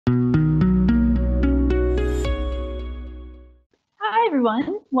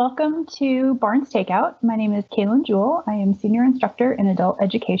everyone. Welcome to Barnes Takeout. My name is Kaelin Jewell. I am Senior Instructor in Adult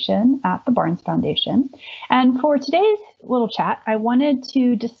Education at the Barnes Foundation. And for today's little chat, I wanted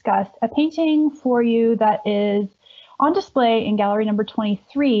to discuss a painting for you that is on display in gallery number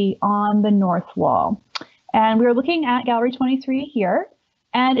 23 on the north wall. And we're looking at gallery 23 here,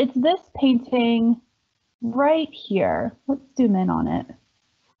 and it's this painting right here. Let's zoom in on it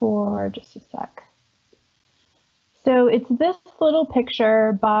for just a sec. So it's this little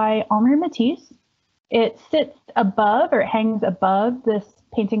picture by Henri Matisse. It sits above, or it hangs above, this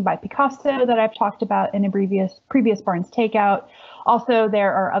painting by Picasso that I've talked about in a previous Barnes Takeout. Also,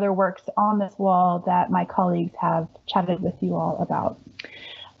 there are other works on this wall that my colleagues have chatted with you all about.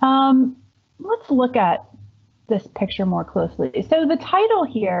 Let's look at this picture more closely. So the title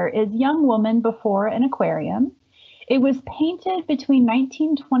here is Young Woman Before an Aquarium. It was painted between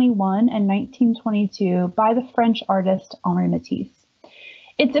 1921 and 1922 by the French artist Henri Matisse.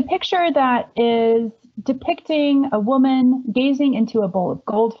 It's a picture that is depicting a woman gazing into a bowl of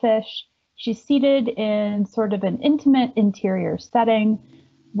goldfish. She's seated in sort of an intimate interior setting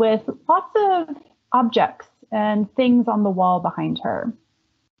with lots of objects and things on the wall behind her.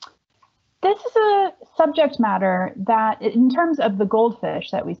 This is a subject matter that, in terms of the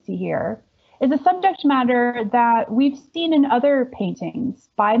goldfish that we see here, is a subject matter that we've seen in other paintings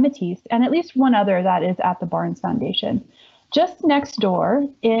by Matisse, and at least one other that is at the Barnes Foundation, just next door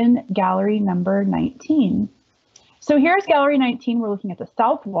in gallery number 19. So here's gallery 19. We're looking at the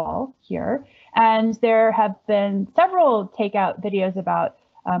south wall here, and there have been several takeout videos about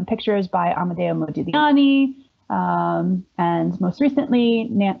pictures by Amedeo Modigliani, and most recently,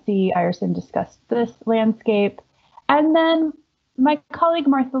 Nancy Ireson discussed this landscape. And then my colleague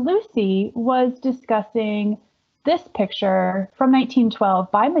Martha Lucy was discussing this picture from 1912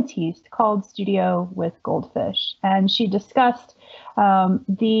 by Matisse called Studio with Goldfish. And she discussed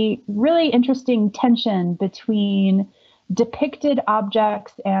the really interesting tension between depicted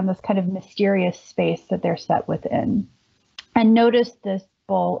objects and this kind of mysterious space that they're set within. And notice this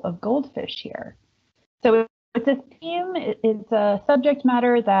bowl of goldfish here. So it's a theme, it's a subject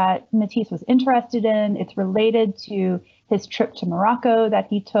matter that Matisse was interested in. It's related to his trip to Morocco that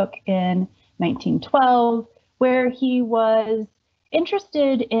he took in 1912, where he was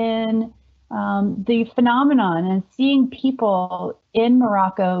interested in the phenomenon and seeing people in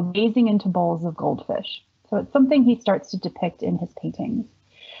Morocco gazing into bowls of goldfish. So it's something he starts to depict in his paintings.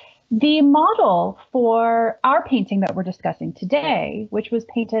 The model for our painting that we're discussing today, which was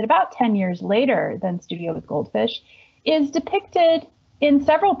painted about 10 years later than Studio with Goldfish, is depicted in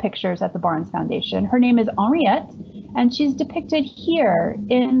several pictures at the Barnes Foundation. Her name is Henriette, and she's depicted here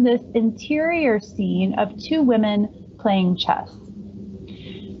in this interior scene of two women playing chess.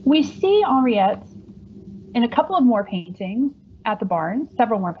 We see Henriette in a couple of more paintings at the Barnes,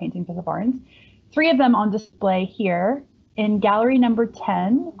 several more paintings at the Barnes, three of them on display here in gallery number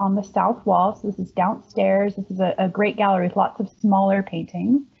 10 on the south wall. So this is downstairs. This is a great gallery with lots of smaller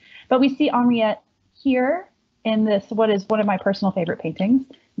paintings. But we see Henriette here in this, what is one of my personal favorite paintings,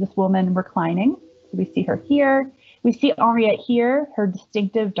 this woman reclining. So we see her here. We see Henriette here, her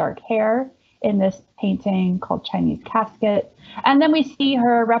distinctive dark hair in this painting called Chinese Casket. And then we see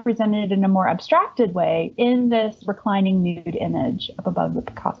her represented in a more abstracted way in this reclining nude image up above the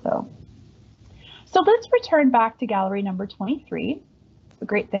Picasso. So let's return back to gallery number 23. The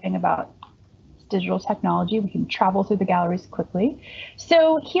great thing about digital technology, we can travel through the galleries quickly.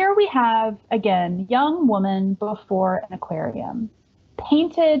 So here we have, again, Young Woman Before an Aquarium,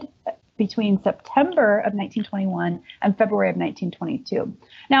 painted between September of 1921 and February of 1922.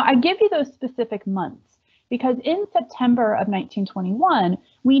 Now, I give you those specific months because in September of 1921,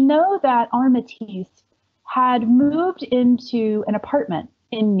 we know that Henri Matisse had moved into an apartment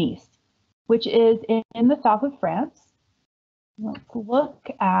in Nice, which is in the south of France. Let's look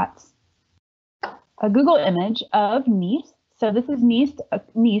at a Google image of Nice. So this is Nice,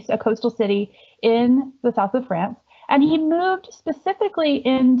 a coastal city in the south of France. And he moved specifically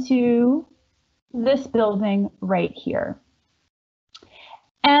into this building right here.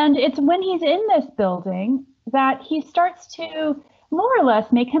 And it's when he's in this building that he starts to more or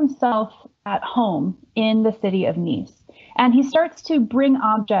less make himself at home in the city of Nice. And he starts to bring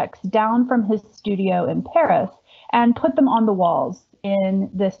objects down from his studio in Paris and put them on the walls in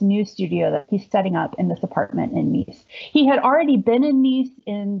this new studio that he's setting up in this apartment in Nice. He had already been in Nice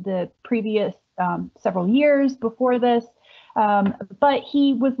in the previous several years before this, but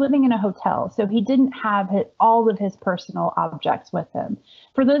he was living in a hotel, so he didn't have all of his personal objects with him.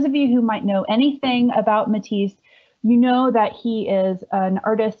 For those of you who might know anything about Matisse, you know that he is an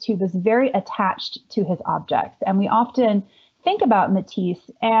artist who was very attached to his objects, and we often think about Matisse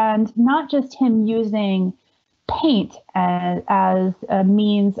and not just him using paint as a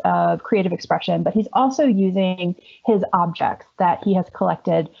means of creative expression, but he's also using his objects that he has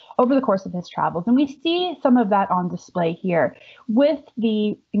collected over the course of his travels. And we see some of that on display here with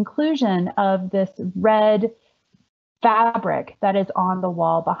the inclusion of this red fabric that is on the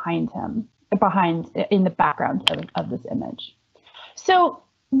wall behind him, in the background of this image. So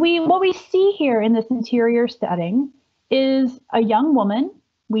what we see here in this interior setting is a young woman.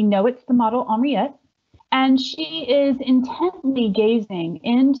 We know it's the model Henriette, and she is intently gazing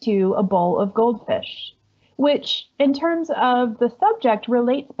into a bowl of goldfish, which in terms of the subject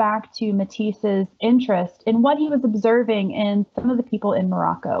relates back to Matisse's interest in what he was observing in some of the people in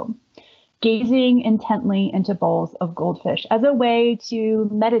Morocco, gazing intently into bowls of goldfish as a way to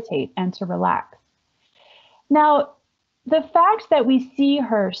meditate and to relax. Now, the fact that we see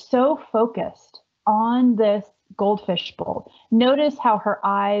her so focused on this goldfish bowl, notice how her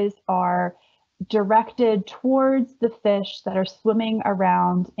eyes are directed towards the fish that are swimming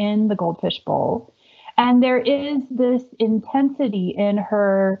around in the goldfish bowl. And there is this intensity in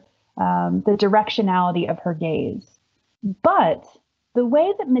her, the directionality of her gaze. But the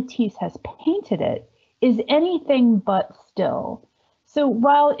way that Matisse has painted it is anything but still. So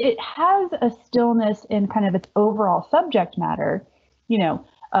while it has a stillness in kind of its overall subject matter,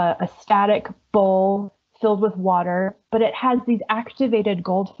 a static bowl filled with water, but it has these activated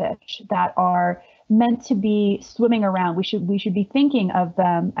goldfish that are meant to be swimming around. We should be thinking of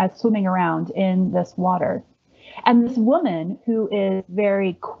them as swimming around in this water. And this woman who is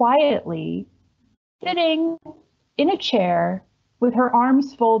very quietly sitting in a chair with her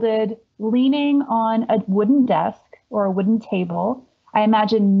arms folded, leaning on a wooden desk or a wooden table. I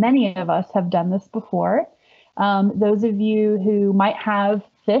imagine many of us have done this before. Those of you who might have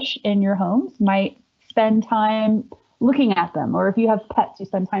fish in your homes might spend time looking at them, or if you have pets, you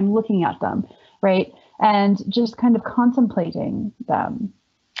spend time looking at them, right? And just kind of contemplating them.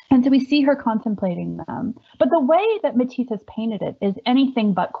 And so we see her contemplating them. But the way that Matisse has painted it is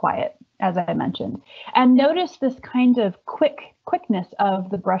anything but quiet, as I mentioned. And notice this kind of quickness of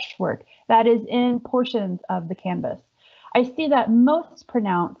the brushwork that is in portions of the canvas. I see that most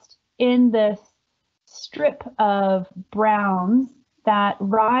pronounced in this strip of browns that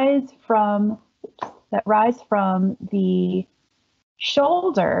rise from the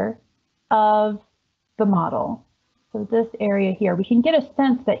shoulder of the model. So this area here, we can get a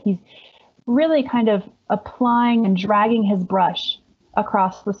sense that he's really kind of applying and dragging his brush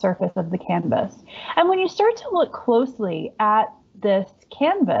across the surface of the canvas. And when you start to look closely at this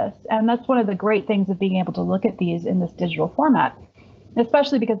canvas, and that's one of the great things of being able to look at these in this digital format,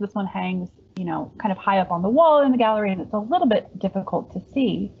 especially because this one hangs, kind of high up on the wall in the gallery, and it's a little bit difficult to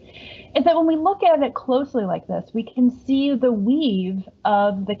see, is that when we look at it closely like this, we can see the weave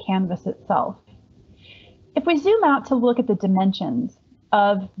of the canvas itself. If we zoom out to look at the dimensions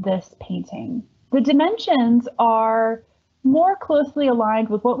of this painting, the dimensions are more closely aligned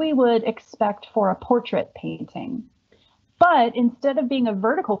with what we would expect for a portrait painting. But instead of being a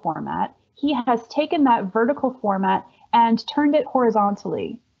vertical format, he has taken that vertical format and turned it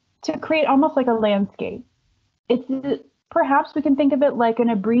horizontally to create almost like a landscape. Perhaps we can think of it like an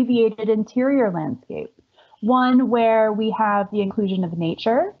abbreviated interior landscape, one where we have the inclusion of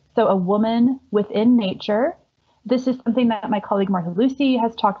nature, so a woman within nature. This is something that my colleague Martha Lucy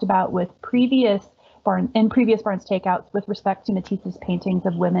has talked about with previous Barnes Takeouts with respect to Matisse's paintings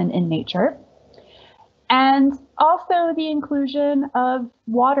of women in nature. And also the inclusion of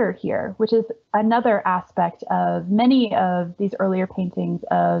water here, which is another aspect of many of these earlier paintings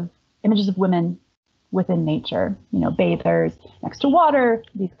of images of women within nature, bathers next to water,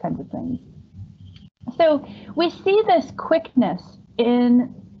 these kinds of things. So we see this quickness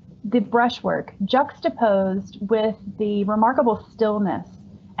in the brushwork juxtaposed with the remarkable stillness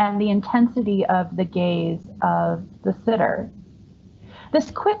and the intensity of the gaze of the sitter. This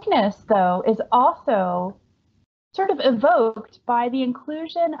quickness, though, is also sort of evoked by the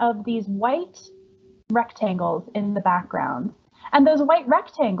inclusion of these white rectangles in the background. And those white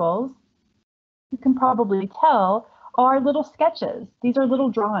rectangles, you can probably tell, are little sketches. These are little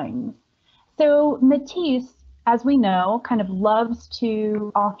drawings. So Matisse, as we know, kind of loves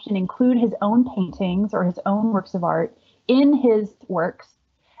to often include his own paintings or his own works of art in his works.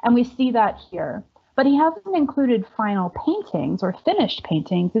 And we see that here. But he hasn't included final paintings or finished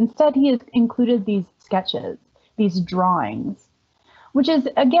paintings. Instead, he has included these sketches, these drawings, which is,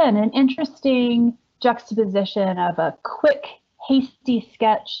 again, an interesting juxtaposition of a quick, hasty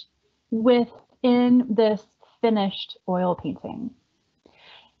sketch within this finished oil painting.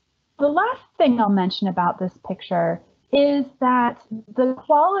 The last thing I'll mention about this picture is that the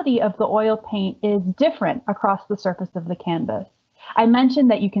quality of the oil paint is different across the surface of the canvas. I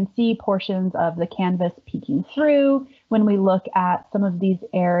mentioned that you can see portions of the canvas peeking through when we look at some of these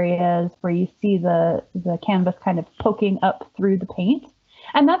areas where you see the canvas kind of poking up through the paint.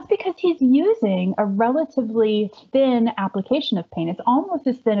 And that's because he's using a relatively thin application of paint. It's almost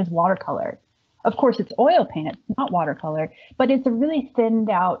as thin as watercolor. Of course, it's oil paint, it's not watercolor, but it's a really thinned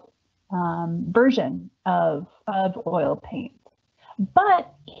out version of oil paint.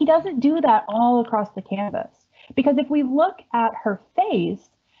 But he doesn't do that all across the canvas, because if we look at her face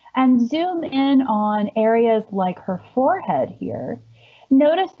and zoom in on areas like her forehead here,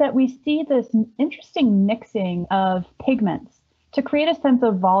 notice that we see this interesting mixing of pigments to create a sense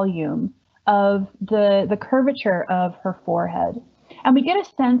of volume of the curvature of her forehead. And we get a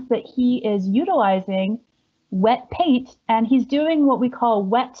sense that he is utilizing wet paint, and he's doing what we call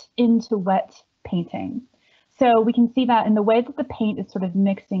wet into wet painting. So we can see that in the way that the paint is sort of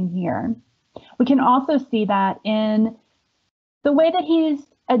mixing here. We can also see that in the way that he's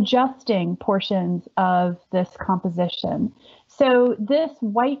adjusting portions of this composition. So this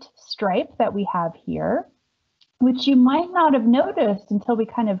white stripe that we have here, which you might not have noticed until we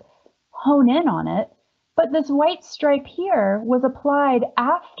kind of hone in on it, but this white stripe here was applied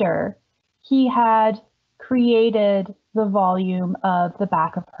after he had created the volume of the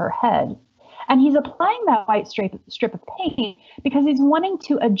back of her head. And he's applying that white strip of paint because he's wanting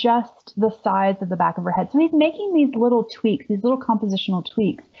to adjust the size of the back of her head. So he's making these little tweaks, these little compositional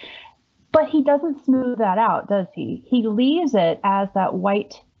tweaks, but he doesn't smooth that out, does he? He leaves it as that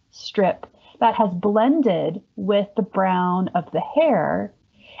white strip that has blended with the brown of the hair.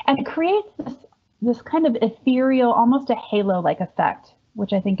 And it creates this kind of ethereal, almost a halo-like effect,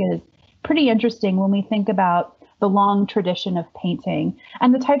 which I think is pretty interesting when we think about the long tradition of painting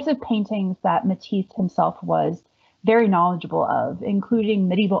and the types of paintings that Matisse himself was very knowledgeable of, including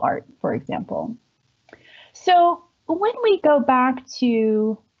medieval art, for example. So when we go back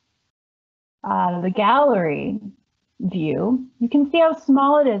to the gallery view, you can see how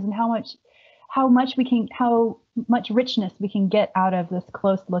small it is and how much richness we can get out of this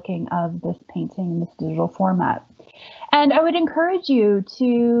close looking of this painting in this digital format. And I would encourage you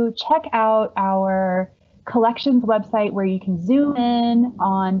to check out our collections website, where you can zoom in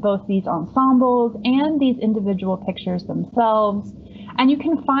on both these ensembles and these individual pictures themselves. And you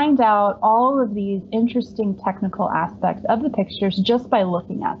can find out all of these interesting technical aspects of the pictures just by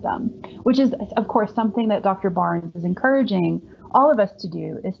looking at them, which is, of course, something that Dr. Barnes is encouraging all of us to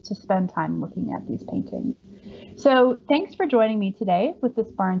do, is to spend time looking at these paintings. So thanks for joining me today with this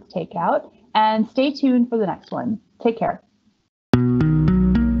Barnes Takeout, and stay tuned for the next one. Take care.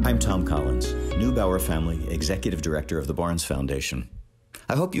 I'm Tom Collins, Neubauer Family Executive Director of the Barnes Foundation.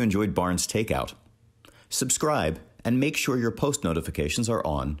 I hope you enjoyed Barnes Takeout. Subscribe and make sure your post notifications are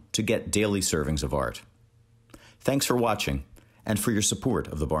on to get daily servings of art. Thanks for watching and for your support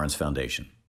of the Barnes Foundation.